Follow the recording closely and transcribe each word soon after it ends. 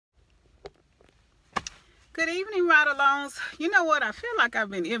Good evening, ride-alongs. You know what? I feel like I've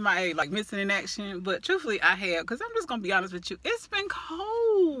been MIA, like missing in action, but truthfully I have, because I'm just going to be honest with you. It's been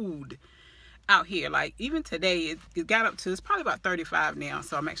cold out here. Like, even today, it got up to, it's probably about 35 now,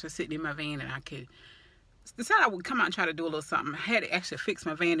 so I'm actually sitting in my van and I could decide I would come out and try to do a little something. I had to actually fix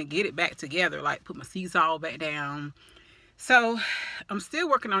my van and get it back together, like put my seats all back down. So, I'm still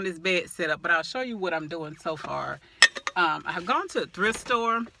working on this bed setup, but I'll show you what I'm doing so far. I have gone to a thrift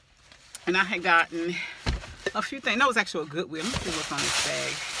store, and I had gotten a few things. No, it was actually a Goodwill. Let me see what's on this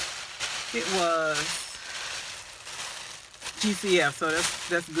bag. It was GCF, so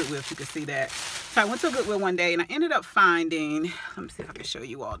that's Goodwill, if you can see that. So I went to a Goodwill one day and I ended up finding, let me see if I can show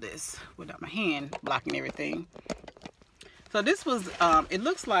you all this without my hand blocking everything. So this was, it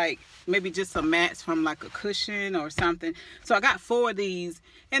looks like maybe just some mats from like a cushion or something. So I got 4 of these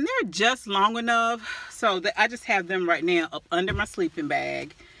and they're just long enough so that I just have them right now up under my sleeping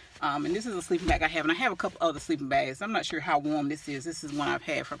bag. And this is a sleeping bag I have, and I have a couple other sleeping bags. I'm not sure how warm this is. This is one I've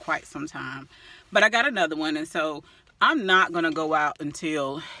had for quite some time. But I got another one, and so I'm not going to go out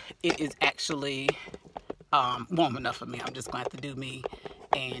until it is actually warm enough for me. I'm just going to have to do me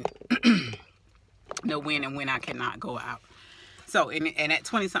and know when and when I cannot go out. So, and at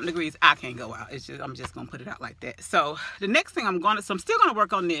 20-something degrees, I can't go out. It's just, I'm just going to put it out like that. So, the next thing I'm I'm still going to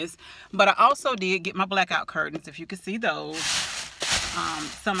work on this, but I also did get my blackout curtains, if you can see those.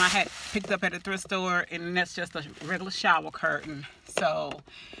 Some I had picked up at a thrift store, and that's just a regular shower curtain. So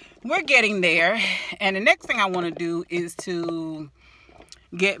we're getting there, and the next thing I want to do is to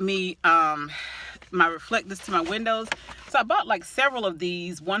get me my reflectors to my windows. So I bought like several of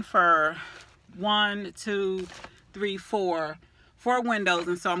these, one for 1, 2, 3, 4 windows,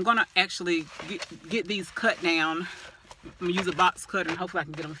 and so I'm gonna actually get these cut down. I'm gonna use a box cutter and hopefully I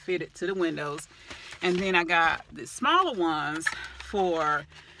can get them fitted to the windows. And then I got the smaller ones for,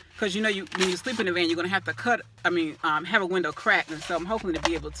 because you know, when you sleep in the van, you're gonna have to have a window cracked, and so I'm hoping to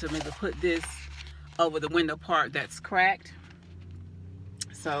be able to maybe put this over the window part that's cracked.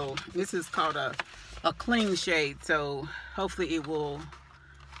 So this is called a clean shade, so hopefully it will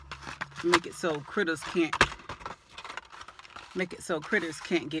make it so critters can't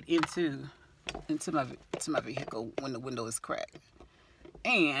get into my vehicle when the window is cracked.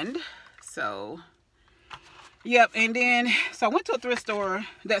 And so yep, and then so I went to a thrift store,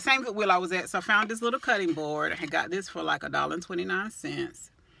 that same Goodwill I was at. So I found this little cutting board. I got this for like $1.29,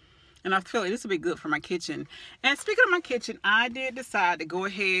 and I feel like this will be good for my kitchen. And speaking of my kitchen, I did decide to go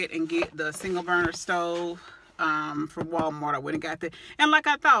ahead and get the single burner stove from Walmart. I went and got that, and like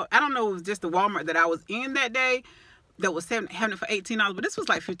I thought, I don't know, it was just the Walmart that I was in that day that was having it for $18, but this was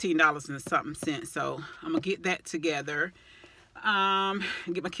like $15 and something. So I'm gonna get that together.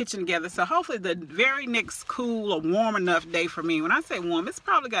 Get my kitchen together. So hopefully the very next cool or warm enough day for me, when I say warm, it's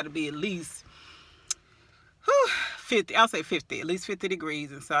probably got to be at least 50, I'll say 50, at least 50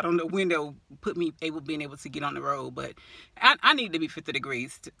 degrees. And so I don't know when they'll put me being able to get on the road, but I need to be 50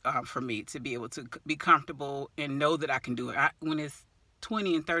 degrees for me to be able to be comfortable and know that I can do it. When it's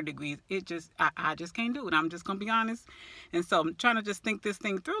 20 and 30 degrees, I just can't do it. I'm just gonna be honest. And so I'm trying to just think this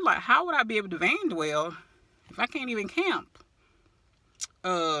thing through, like, how would I be able to van dwell if I can't even camp?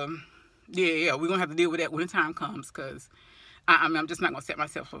 Yeah, we're gonna have to deal with that when the time comes, because I'm just not gonna set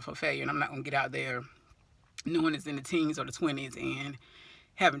myself up for failure, and I'm not gonna get out there knowing it's in the teens or the 20s and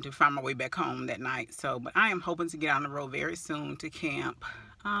having to find my way back home that night. So, but I am hoping to get on the road very soon to camp.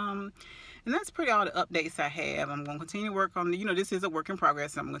 And that's pretty all the updates I have. I'm gonna continue to work on this is a work in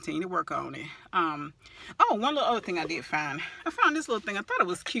progress, so I'm gonna continue to work on it. Oh, one little other thing I did find. I found this little thing. I thought it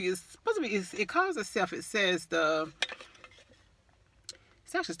was cute. It's supposed to be, it calls itself, it says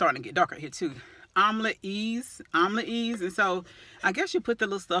it's actually starting to get darker here too. Omelet ease, and so I guess you put the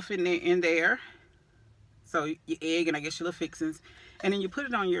little stuff in there. So your egg and I guess your little fixings, and then you put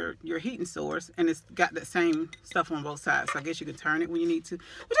it on your heating source, and it's got that same stuff on both sides. So I guess you can turn it when you need to.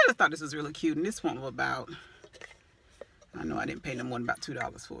 Which I just thought this was really cute, and this one was about, I know I didn't pay no more than about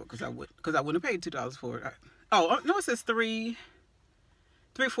 $2 for it, because I wouldn't have paid $2 for it. Oh no, it says $3.49.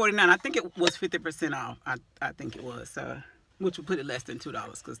 I think it was 50% off. I think it was. Which would put it less than $2,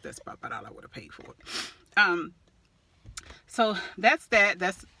 because that's about all I would have paid for it. So that's that.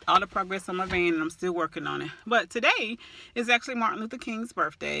 That's all the progress on my van, and I'm still working on it. But today is actually Martin Luther King's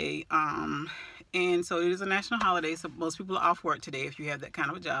birthday. And so it is a national holiday, so most people are off work today if you have that kind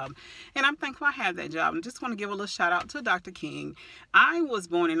of a job. And I'm thankful I have that job. And just want to give a little shout out to Dr. King. I was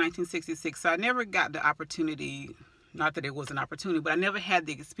born in 1966, so I never got the opportunity, not that it was an opportunity, but I never had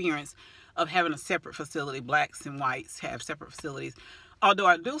the experience of having a separate facility. Blacks and whites have separate facilities. although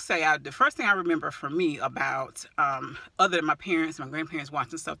I do say the first thing I remember for me about, other than my parents, my grandparents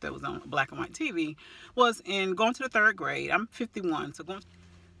watching stuff that was on black and white TV, was in going to the 3rd grade. I'm 51, so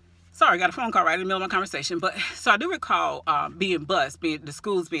sorry, got a phone call right in the middle of my conversation. But so I do recall being bused, the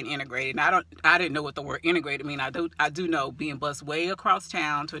schools being integrated. And I didn't know what the word integrated mean. I do know being bused way across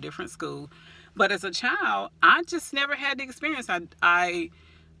town to a different school. But as a child, I just never had the experience. When I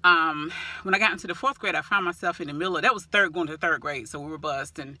got into the 4th grade, I found myself in the middle of, that was going to 3rd grade, so we were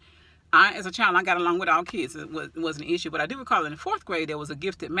bused. And as a child, I got along with all kids. It wasn't an issue. But I do recall in the 4th grade, there was a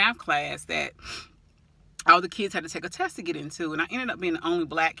gifted math class that all the kids had to take a test to get into. And I ended up being the only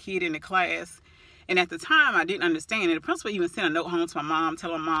black kid in the class. And at the time, I didn't understand. And the principal even sent a note home to my mom,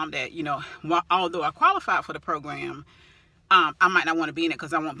 telling my mom that, you know, although I qualified for the program, I might not want to be in it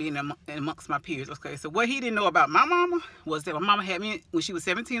because I won't be in amongst my peers. Okay, so what he didn't know about my mama was that my mama had me when she was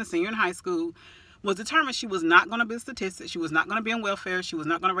 17, a senior in high school, was determined she was not going to be a statistic. She was not going to be on welfare. She was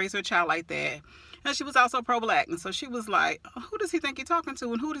not going to raise her child like that. And she was also pro-black. And so she was like, who does he think he's talking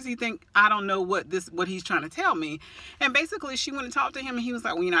to? And who does he think I don't know what he's trying to tell me? And basically she went and talked to him, and he was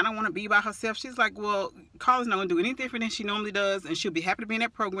like, well, you know, I don't want to be by herself. She's like, well, Carla's not going to do anything different than she normally does, and she'll be happy to be in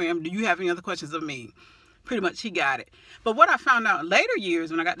that program. Do you have any other questions of me? Pretty much he got it. But what I found out in later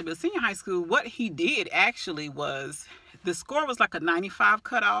years when I got to be a senior high school, what he did actually was, the score was like a 95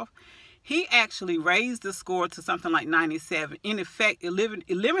 cutoff. He actually raised the score to something like 97, in effect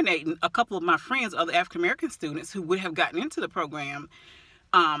eliminating a couple of my friends, other African-American students who would have gotten into the program.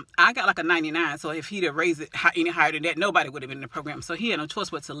 I got like a 99, so if he'd have raised it any higher than that, nobody would have been in the program. So he had no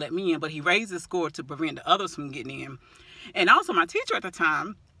choice but to let me in, but he raised the score to prevent the others from getting in. And also my teacher at the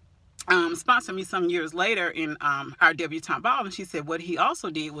time sponsored me some years later in our debutante ball, and she said what he also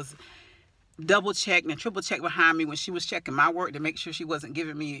did was double check and triple check behind me when she was checking my work to make sure she wasn't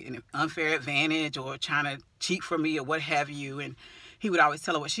giving me an unfair advantage or trying to cheat for me or what have you. And he would always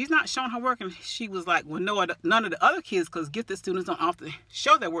tell her, well, she's not showing her work. And she was like, well, none of the other kids, because gifted students don't often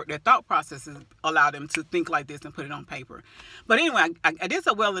show their work. Their thought processes allow them to think like this and put it on paper. But anyway, I did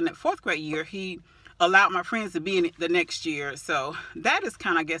so well in that 4th grade year. He allowed my friends to be in it the next year. So that is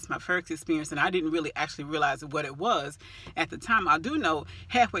kind of, I guess, my first experience, and I didn't really actually realize what it was at the time. I do know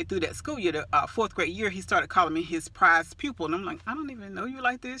halfway through that school year, the 4th grade year, he started calling me his prized pupil, and I'm like, I don't even know you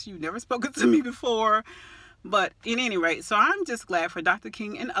like this. You've never spoken to me before. But at any rate, so I'm just glad for Dr.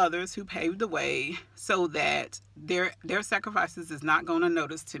 King and others who paved the way so that their sacrifices is not going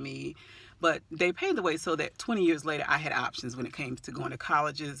unnoticed to me. But they paved the way so that 20 years later, I had options when it came to going to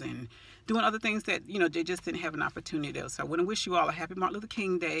colleges and doing other things that, you know, they just didn't have an opportunity to. So I want to wish you all a happy Martin Luther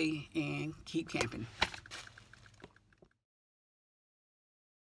King Day, and keep camping.